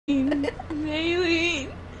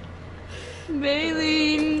Baleen,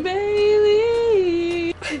 Baleen,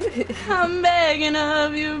 Baleen. I'm begging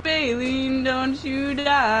of you, Baleen, don't you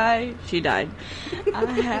die. She died. I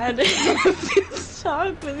had to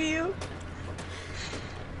talk with you.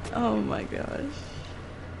 Oh my gosh.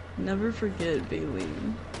 Never forget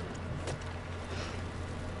Baleen.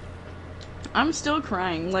 I'm still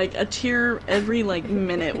crying. Like, a tear every, like,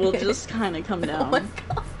 minute will just kind of come down. Oh my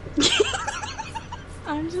god.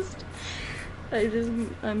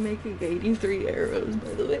 I'm making 83 arrows,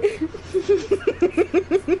 by the way.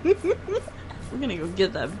 We're gonna go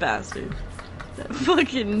get that bastard. That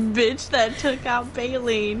fucking bitch that took out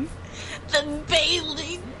Baleen. The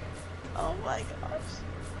Baleen! Oh my gosh.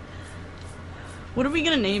 What are we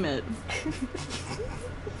gonna name it?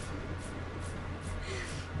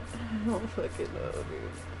 I don't fucking know, dude.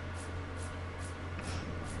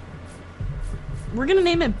 We're gonna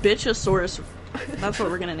name it Bitchosaurus. That's what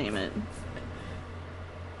we're gonna name it.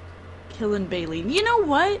 Killing Baleen. You know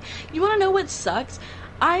what? You wanna know what sucks?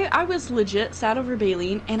 I was legit sad over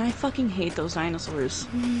Baleen, and I fucking hate those dinosaurs.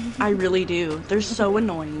 I really do. They're so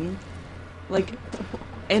annoying. Like,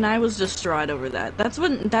 and I was distraught over that. I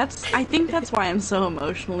think that's why I'm so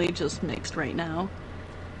emotionally just mixed right now.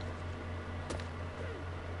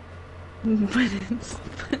 But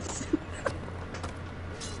it's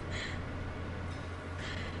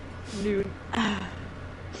dude, I'm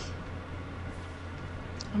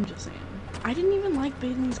just saying. I didn't even like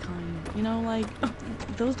Baleen's kind. You know, like,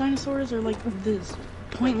 those dinosaurs are like this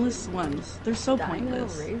pointless ones. They're so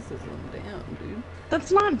pointless. Dino racism, damn, dude.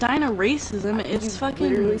 That's not dino racism. It's fucking.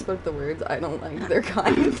 Literally spoke the words. I don't like their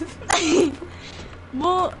kind.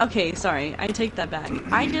 Well, okay, sorry. I take that back.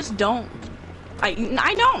 I just don't. I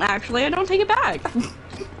don't actually. I don't take it back.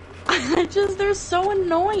 They're so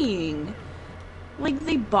annoying. Like,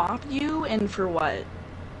 they bop you, and for what?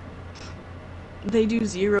 They do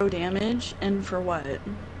 0 damage, and for what?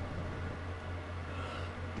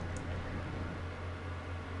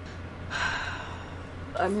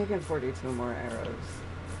 I'm making 42 more arrows.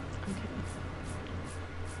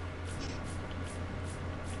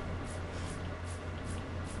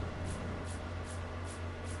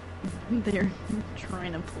 Okay. They're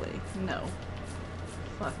trying to play. No.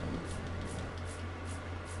 Fuck them.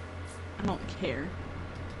 I don't care.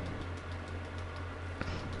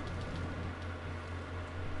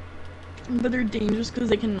 But they're dangerous because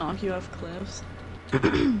they can knock you off cliffs.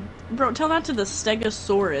 Bro, tell that to the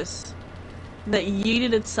Stegosaurus that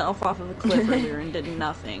yeeted itself off of a cliff earlier and did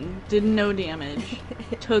nothing. Did no damage.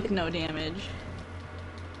 Took no damage.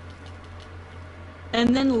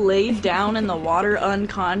 And then laid down in the water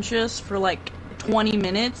unconscious for like 20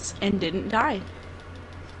 minutes and didn't die.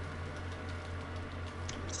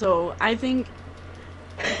 So, I think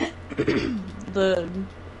the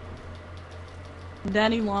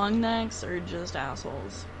daddy longnecks are just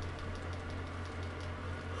assholes.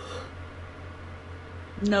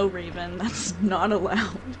 No, Raven, that's not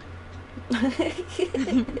allowed.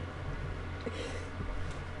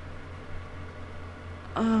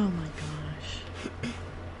 Oh my gosh.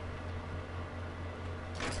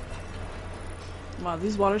 Wow,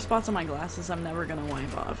 these water spots on my glasses I'm never gonna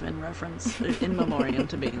wipe off in reference, in memoriam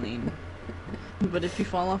to Baleen. But if you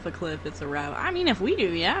fall off a cliff, it's a wrap. I mean, if we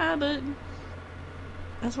do, yeah, but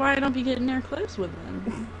that's why I don't be getting near cliffs with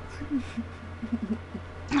them.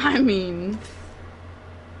 I mean,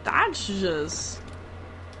 that's just,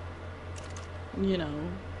 you know,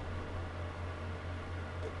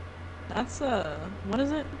 that's, what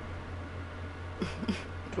is it?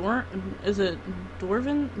 Is it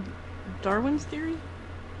Darwin's theory?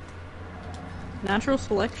 Natural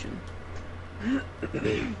selection.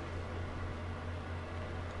 If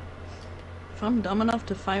I'm dumb enough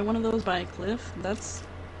to fight one of those by a cliff, that's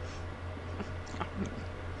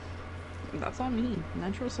on me.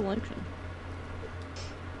 Natural selection.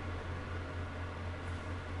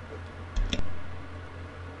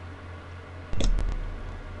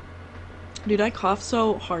 Dude, I cough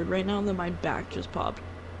so hard right now that my back just popped.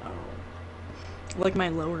 Oh. Like my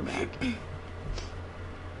lower back.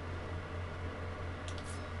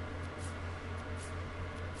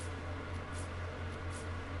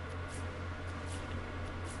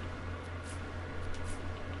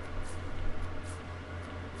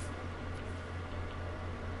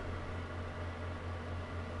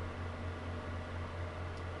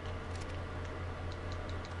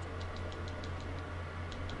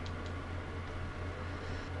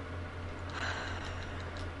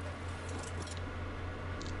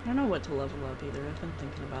 I don't know what to level up either. I've been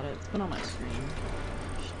thinking about it. It's been on my screen.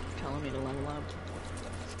 Just telling me to level up.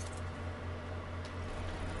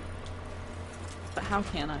 But How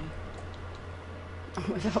can I?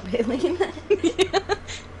 Without bailing. Yeah.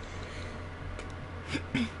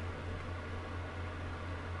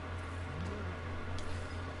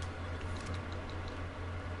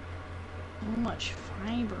 So much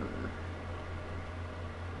fiber. I'm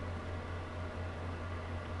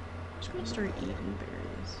just gonna start eating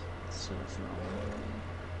berries instead of throwing them away.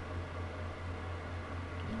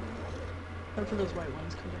 Except for those white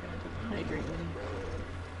ones, because they're gonna dehydrate me.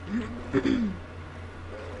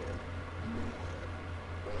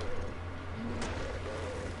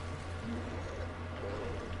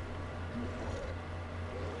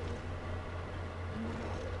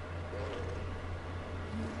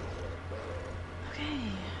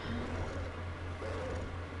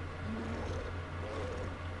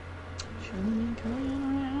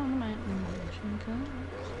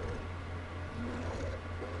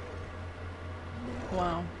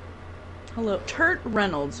 Wow. Hello. Turt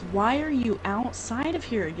Reynolds, why are you outside of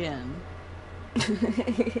here again?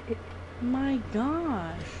 My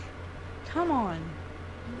gosh. Come on.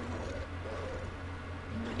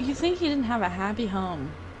 You think he didn't have a happy home?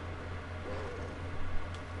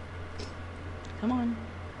 Come on.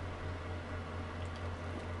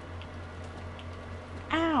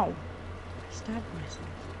 Ow! I stabbed myself.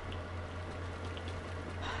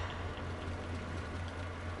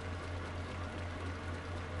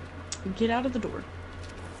 Get out of the door.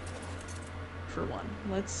 For one.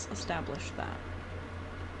 Let's establish that.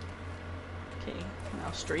 Okay, now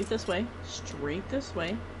straight this way. Straight this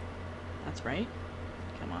way. That's right.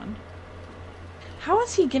 Come on. How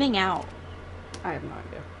is he getting out? I have no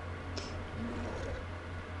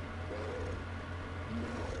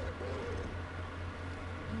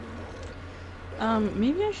idea.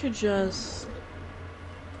 Maybe I should just...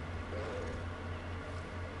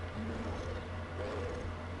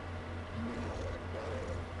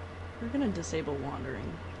 We're gonna disable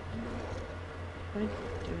wandering. Why do it?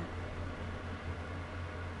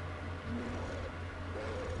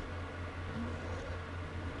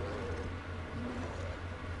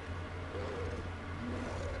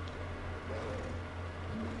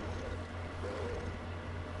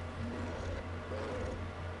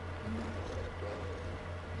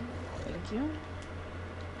 Thank you.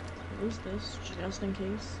 Close this just in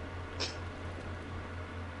case.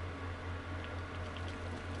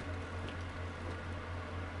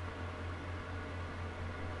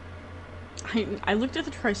 I looked at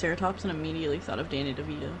the Triceratops and immediately thought of Danny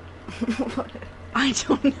DeVito. I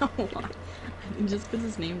don't know why. Just because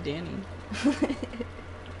his name Danny.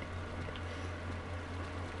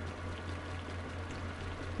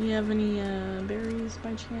 You have any berries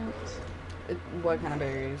by chance? What kind of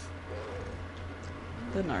berries?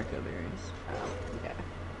 The narco berries. Oh, yeah.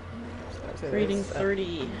 So Rating there's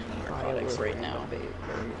 30 narcotics right now. berries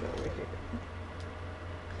over here.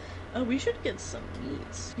 Oh, we should get some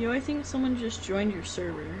meats. Yo, I think someone just joined your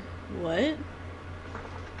server. What?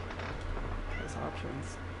 There's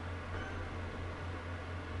options.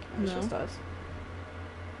 It's No. just us.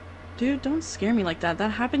 Dude, don't scare me like that.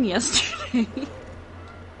 That happened yesterday.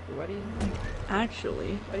 What do you think?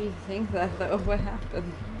 Actually. What do you think that though? What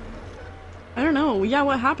happened? I don't know. Yeah,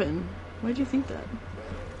 what happened? Why did you think that?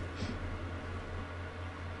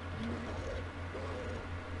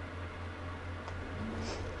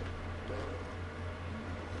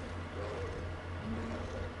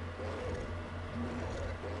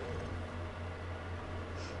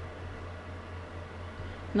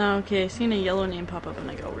 No, okay, I seen a yellow name pop up and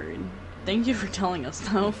I got worried. Thank you for telling us,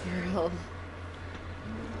 though. For real.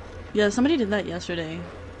 Yeah, somebody did that yesterday.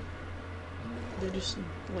 They just,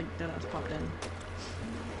 like, deadass popped in.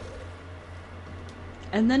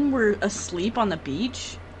 And then we're asleep on the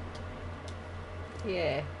beach?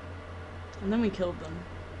 Yeah. And then we killed them.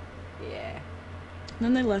 Yeah. And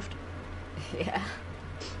then they left. Yeah.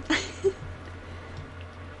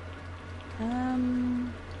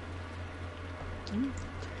 I'm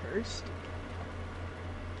thirsty.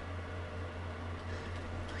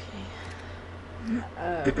 Okay.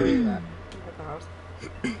 Where are you at? At the house?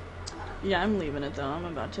 Yeah, I'm leaving it though. I'm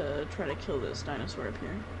about to try to kill this dinosaur up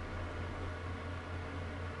here.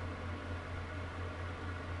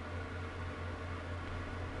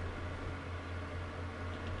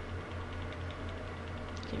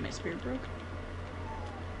 Okay, my spirit broke.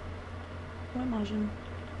 What, Majin?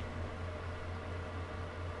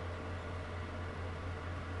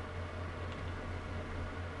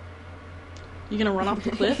 You gonna run off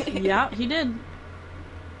the cliff? Yeah, he did.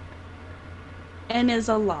 And is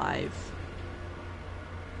alive.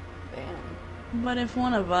 Damn. But if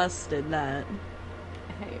one of us did that,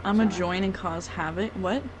 Hey, I'ma John. join and cause havoc.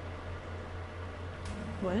 What?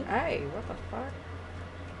 What? Hey, what the fuck?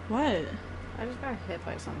 What? I just got hit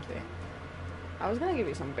by something. I was gonna give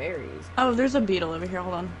you some berries. Oh, there's a beetle over here.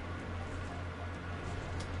 Hold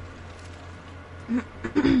on.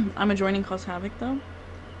 I'm joining Cause Havoc though.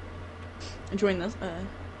 Join this.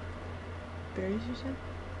 Berries, you said?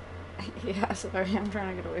 Yeah, sorry, I'm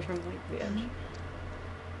trying to get away from like the edge.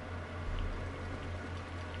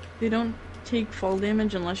 They don't take fall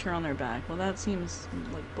damage unless you're on their back. Well, that seems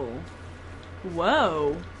like bull.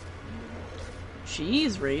 Whoa.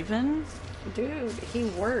 Jeez, Raven. Dude, he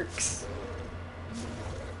works.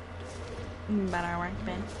 Better work,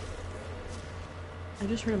 Ben. I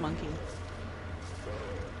just heard a monkey.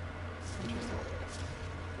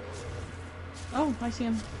 Oh, I see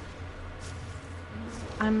him.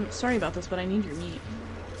 I'm sorry about this, but I need your meat.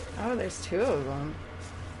 Oh, there's two of them.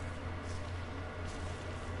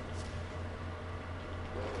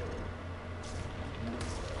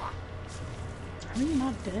 How are you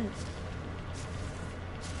not dead?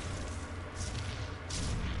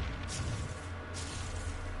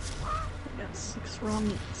 I got 6 raw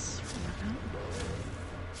meats from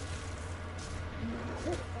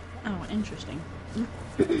that. Oh, interesting.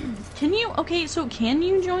 Can you, okay, so can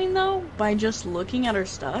you join though by just looking at our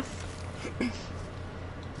stuff?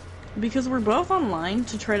 Because we're both online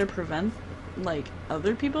to try to prevent, like,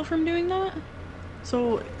 other people from doing that.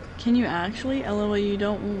 So, can you actually, LOL, you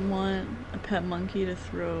don't want a pet monkey to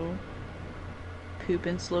throw poop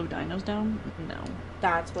and slow dinos down? No.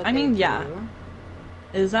 That's what I they mean, do. yeah.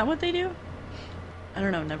 Is that what they do? I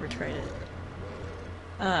don't know, never tried it.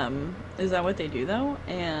 Is that what they do though?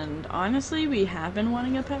 And honestly, we have been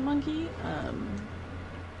wanting a pet monkey.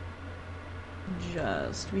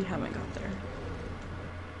 Just, we haven't got there.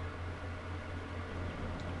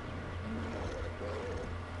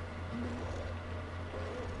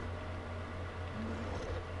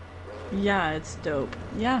 Yeah, it's dope.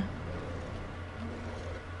 Yeah.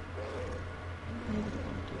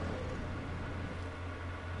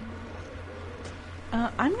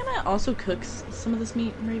 I'm gonna also cook some of this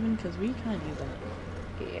meat, Raven, because we kind of need that.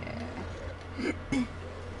 Yeah.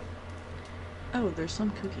 Oh, there's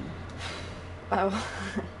some cooking. Oh.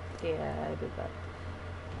 Yeah, I did that.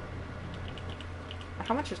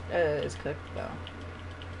 How much is cooked,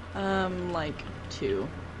 though? Like 2.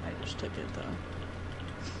 I just took it, though.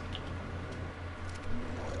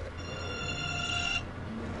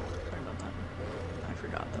 Sorry about that. I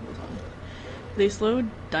forgot that was on. They slow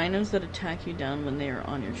dinos that attack you down when they are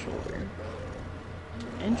on your shoulder.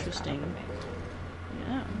 Interesting.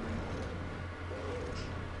 Yeah.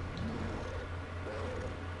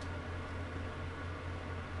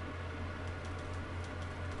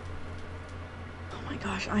 Oh my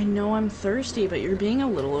gosh, I know I'm thirsty, but you're being a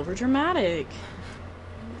little overdramatic.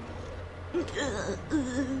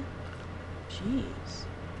 Jeez.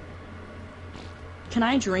 Can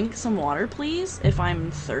I drink some water, please, if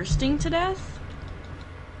I'm thirsting to death?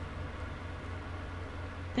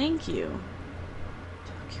 Thank you.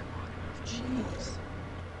 Jeez.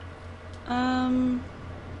 Oh,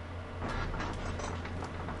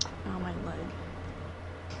 my leg.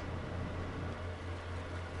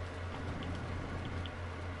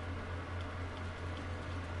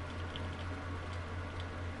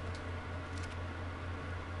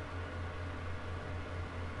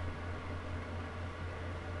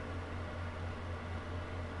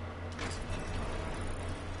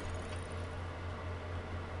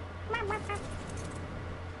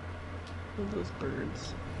 Love those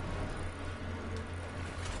birds.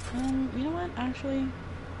 You know what, actually?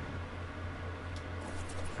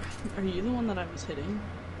 Are you the one that I was hitting?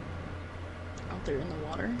 Out there in the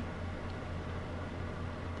water?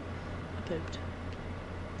 I pooped.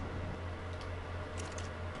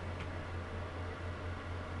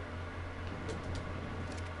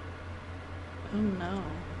 Oh no.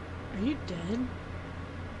 Are you dead?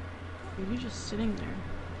 Or are you just sitting there?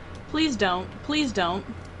 Please don't. Please don't.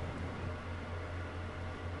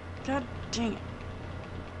 God dang it.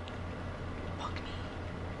 Fuck me.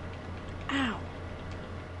 Ow.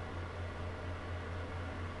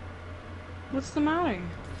 What's the matter?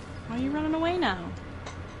 Why are you running away now?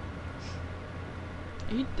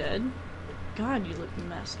 Are you dead? God, you look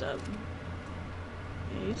messed up.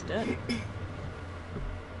 Yeah, he's dead.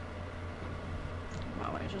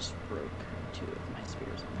 Wow, I just broke 2 of my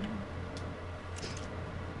spears on him.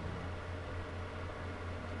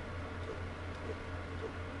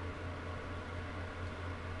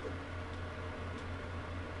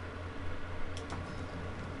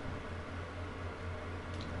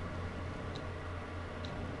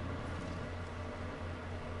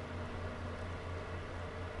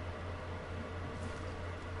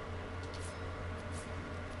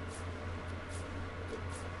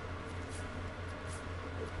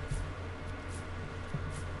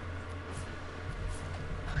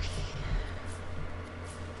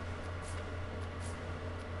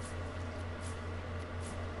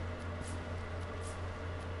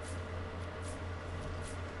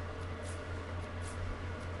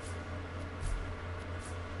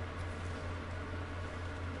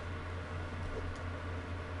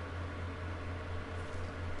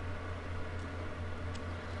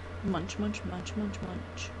 Munch, munch, munch, munch,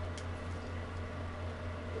 munch.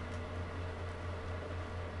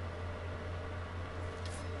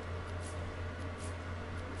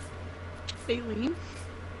 Bailey.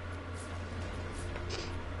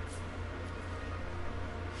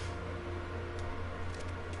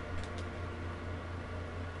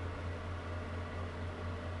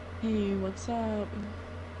 Hey, what's up?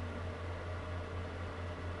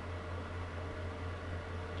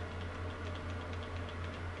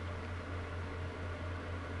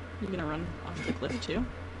 You gonna run off the cliff too?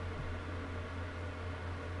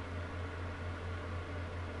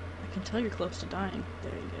 I can tell you're close to dying.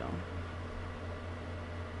 There you go.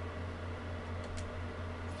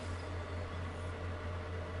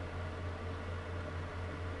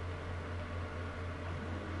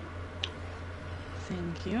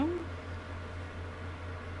 Thank you.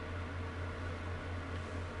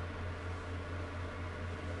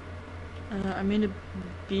 I made a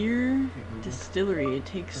beer distillery. It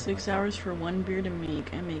takes 6 hours for one beer to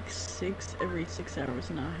make. I make 6 every 6 hours,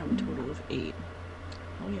 and now I have a total of 8.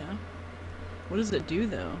 Oh yeah. What does it do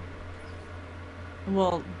though?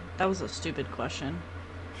 Well, that was a stupid question.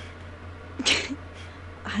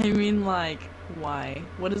 I mean, like, why?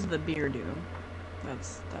 What does the beer do?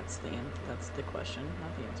 That's the question,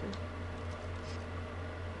 not the answer.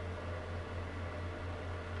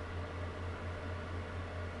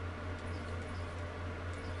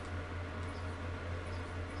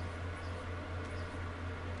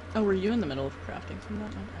 Oh, were you in the middle of crafting from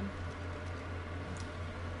that?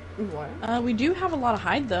 Okay. What? We do have a lot of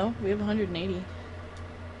hide though. We have 180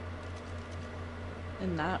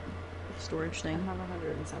 in that storage I thing. have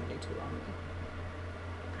 172 on me.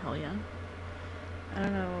 Hell yeah. I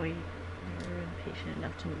don't know, we were impatient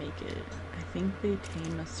enough to make it. I think they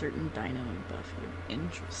tame a certain dino in buff you.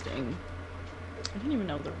 Interesting. I didn't even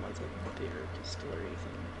know there was a beer distillery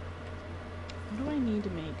thing. What do I need to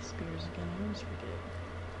make spears again? I always forget.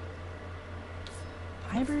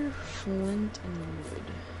 Fiber, flint, and wood.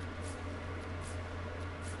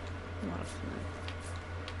 A lot of flint.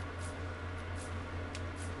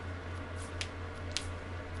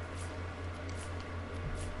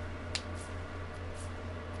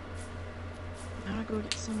 I gotta go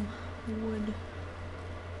get some wood.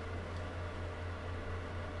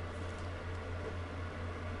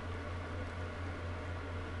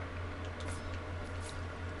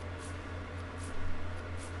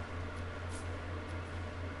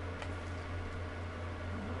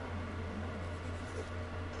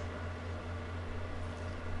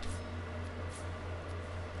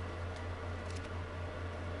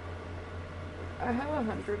 I have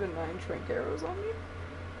 109 trank arrows on me.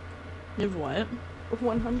 You have what?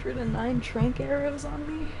 109 trank arrows on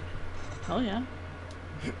me. Hell yeah.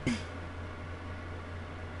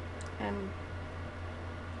 And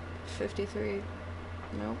 53.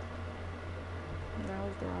 Nope. That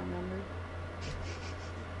was the wrong number.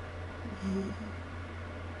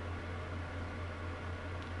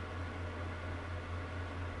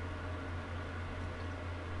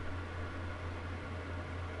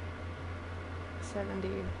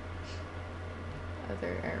 $70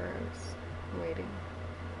 other arrows waiting.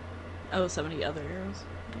 Oh, 70 other arrows.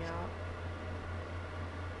 Yeah.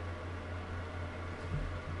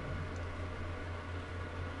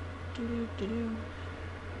 Do-do-do-do.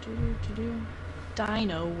 Do-do-do-do.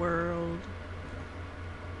 Dino World.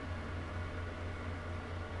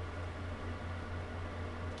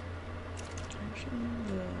 Actually,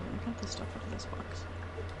 I got this stuff out of this box.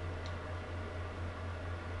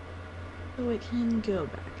 So it can go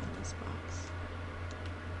back in this box.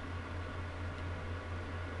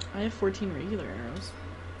 I have 14 regular arrows.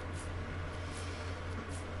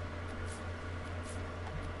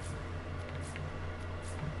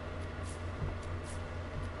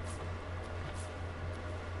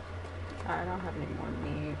 I don't have any more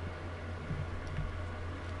meat.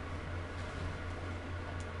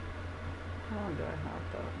 How long do I have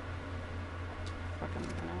though? Fucking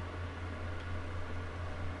minute.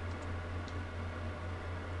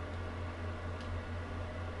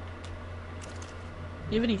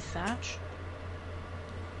 You have any thatch?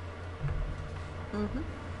 Mm-hmm.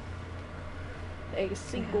 A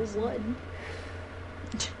single Yes. one.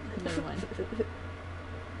 Never mind.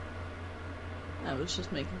 I was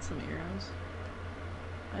just making some arrows.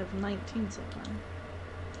 I have 19 so far.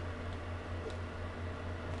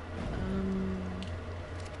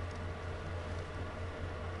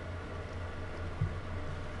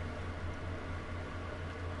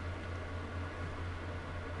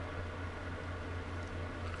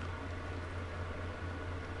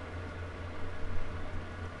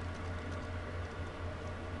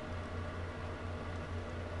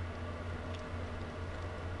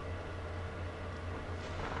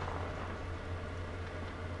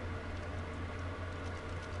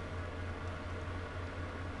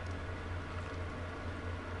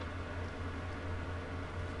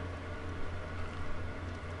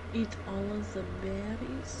 Eat all of the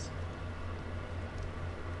berries.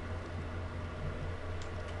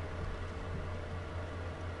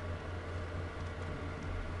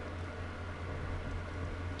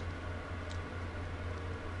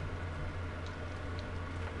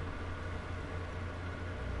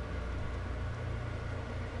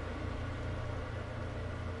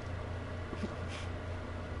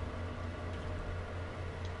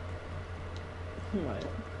 What?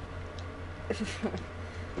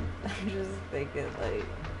 I'm just thinking, like,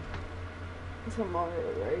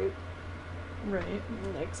 tomorrow, right? Right.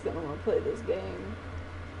 Nick's gonna wanna play this game.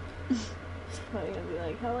 I'm gonna be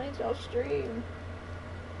like, how late y'all stream?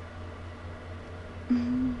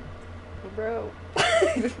 Bro.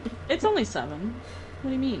 It's only 7. What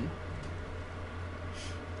do you mean?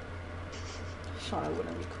 Shauna, when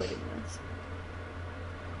are we quitting this?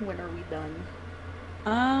 When are we done?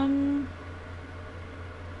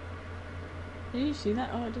 Did you see that?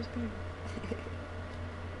 Oh, it disappeared.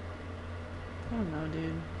 I don't know,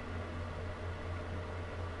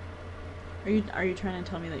 dude. Are you trying to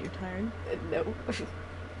tell me that you're tired? No.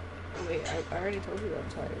 Wait, I already told you that I'm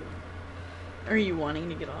tired. Are you wanting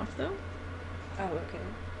to get off though? Oh, okay.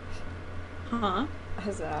 Huh?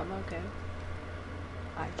 I said, I'm okay.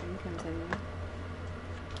 I can continue.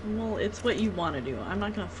 Well, it's what you want to do. I'm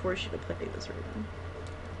not gonna force you to play this right now.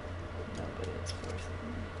 Nobody is forcing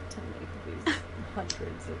me to make these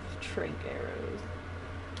hundreds of trank arrows.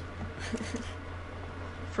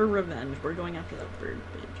 For revenge, we're going after that bird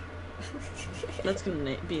bitch. That's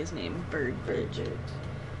gonna be his name, Bird Bitch.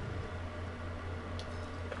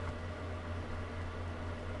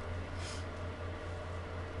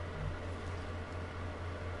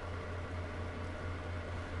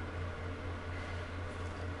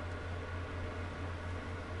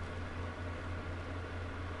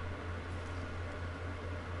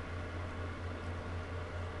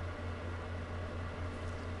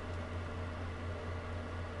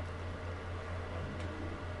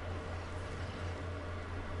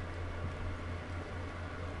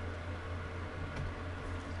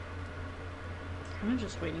 I'm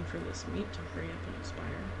just waiting for this meat to hurry up and expire.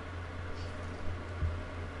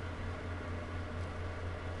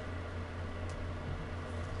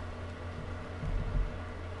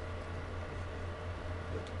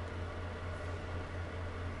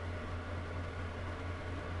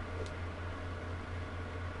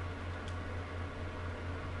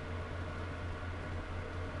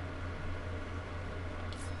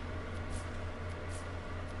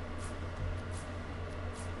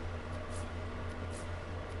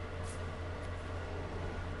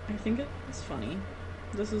 I think it's funny.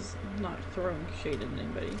 This is not throwing shade at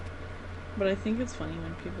anybody. But I think it's funny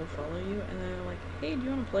when people follow you and they're like, hey, do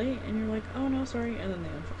you want to play? And you're like, oh no, sorry. And then they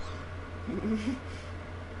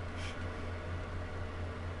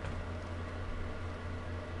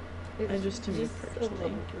unfollow. Just to me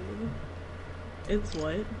personally. It's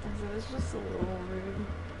what? I said it's just a little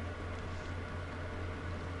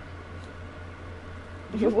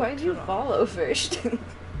rude. Why'd you follow first?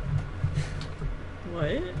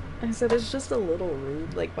 What? I said it's just a little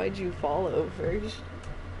rude. Like, why'd you follow first?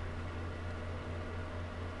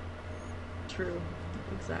 True.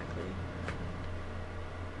 Exactly.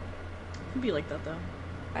 It'd be like that though.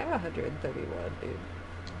 I have 131, dude.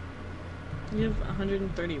 You have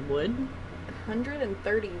 130 wood?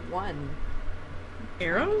 131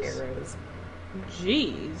 Arrows? arrows.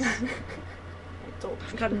 Jeez. I told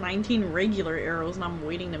I've you. got 19 regular arrows and I'm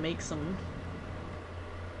waiting to make some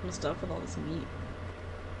stuff with all this meat.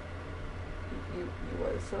 You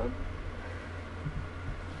want some?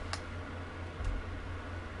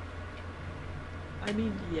 I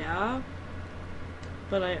mean, yeah.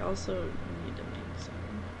 But I also need to make some.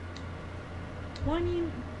 Well, I mean,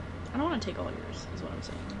 I don't want to take all yours, is what I'm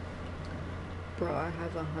saying. Bro, I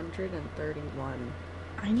have 131.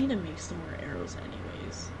 I need to make some more arrows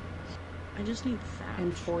anyways. I just need thatch.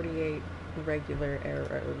 And 48 regular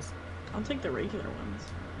arrows. I'll take the regular ones.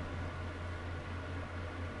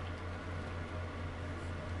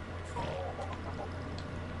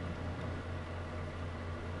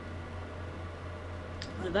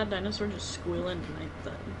 Did that dinosaur just squeal in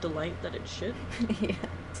delight that it shit? Yeah.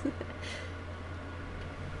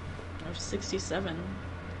 I have 67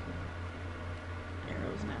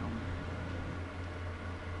 arrows now.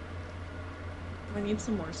 I need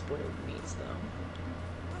some more spoiled meats though.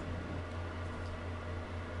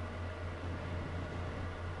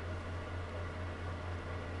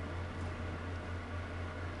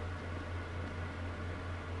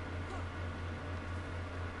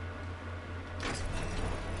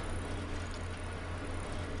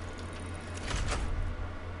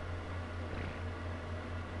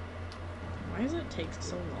 Why does it take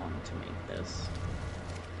so long to make this?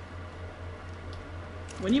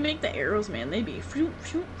 When you make the arrows, man, they be shoot,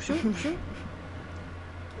 shoot, shoot, shoot.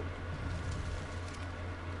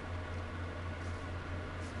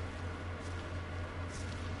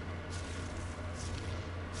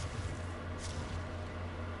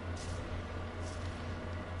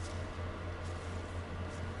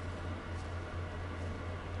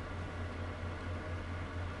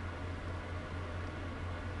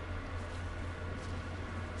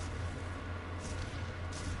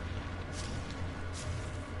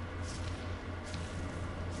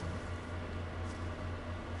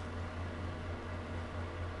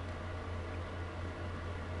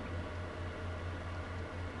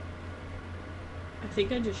 I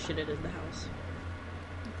think I just shitted in the house.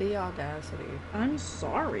 The audacity. I'm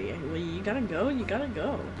sorry. Well, you gotta go, you gotta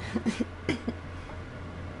go. You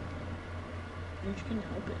can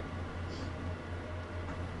help it.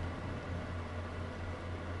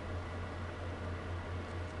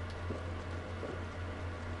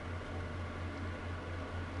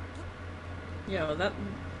 Yo, that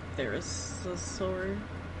Therosaur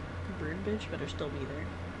bird bitch better still be there.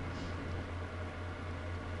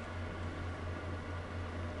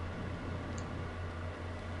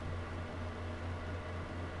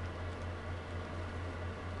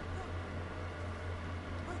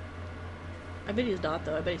 I bet he's not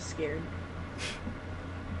though, I bet he's scared.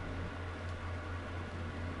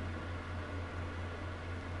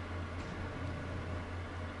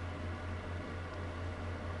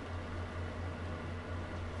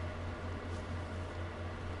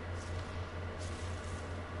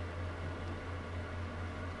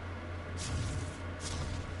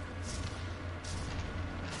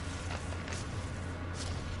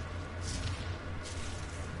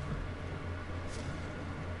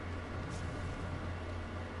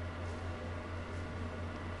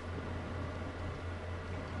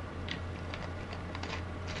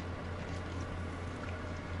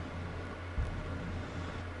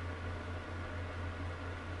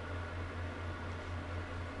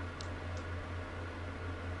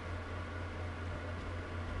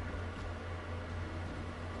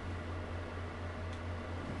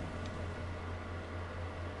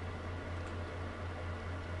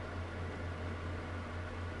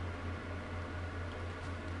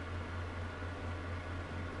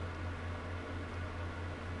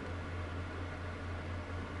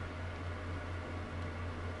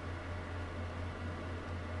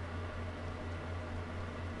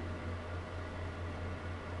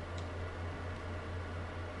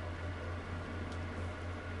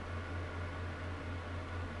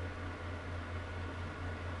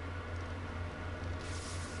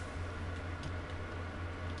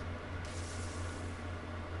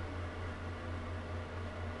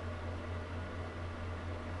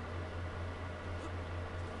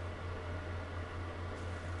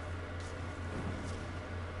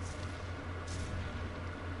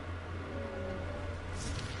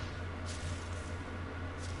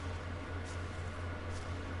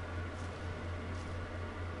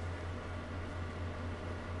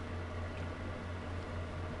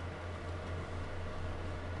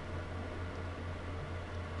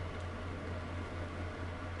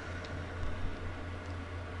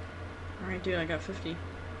 Alright, dude, I got 50.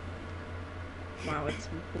 Wow, it's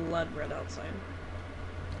blood red outside.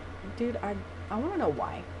 Dude, I want to know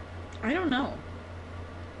why. I don't know.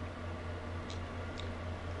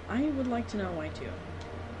 I would like to know why too.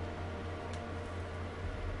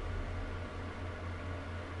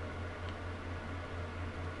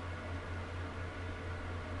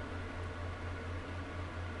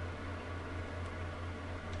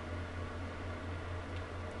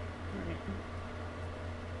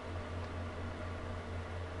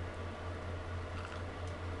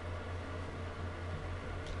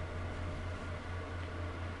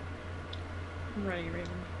 I'm ready, Raven.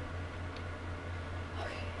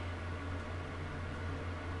 Okay.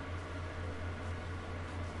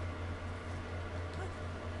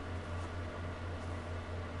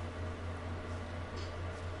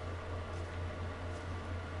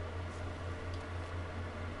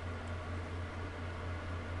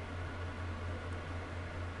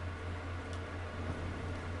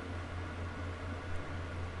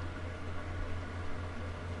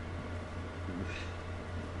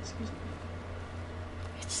 Excuse me.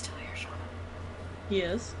 It's still here, Shauna. He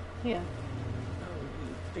is? Yeah. Oh,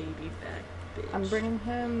 you baby back bitch. I'm bringing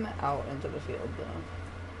him out into the field,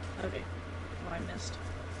 though. Okay. Oh, I missed.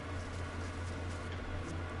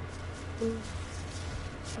 Ooh.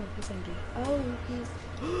 Oh, he's angry. Oh, he's...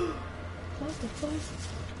 What the fuck?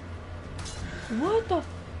 What the...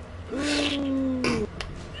 Ooh.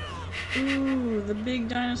 Ooh, the big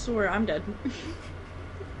dinosaur. I'm dead.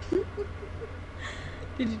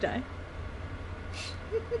 Did you die?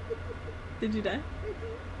 Did you die?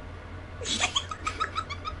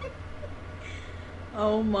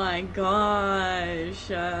 Oh my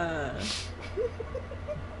gosh.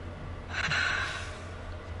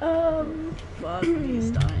 Fuck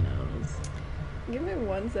these dinos. Give me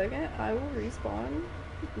 1 second. I will respawn.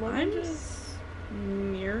 I'm just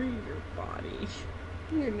near your body.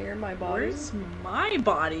 You're near my body. Where's my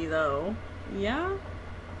body though? Yeah?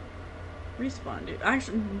 Respawn, dude.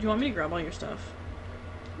 Actually, do you want me to grab all your stuff?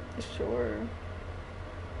 Sure.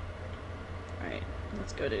 Alright,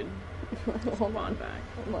 let's go, dude. Hold Spawn on. back.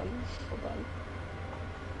 Hold on. Hold on.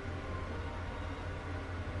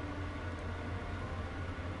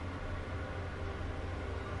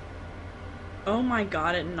 Oh my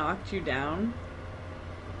god, it knocked you down?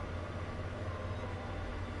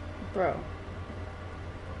 Bro.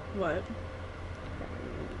 What?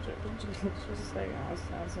 Just a second.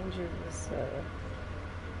 I'll send you this. I'll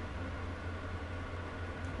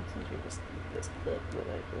send you this clip that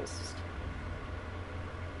I just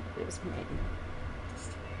made.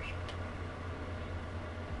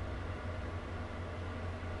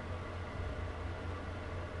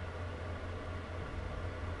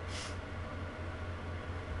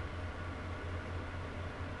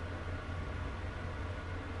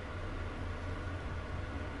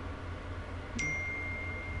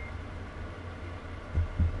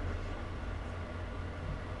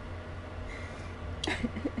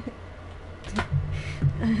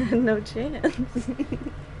 No chance.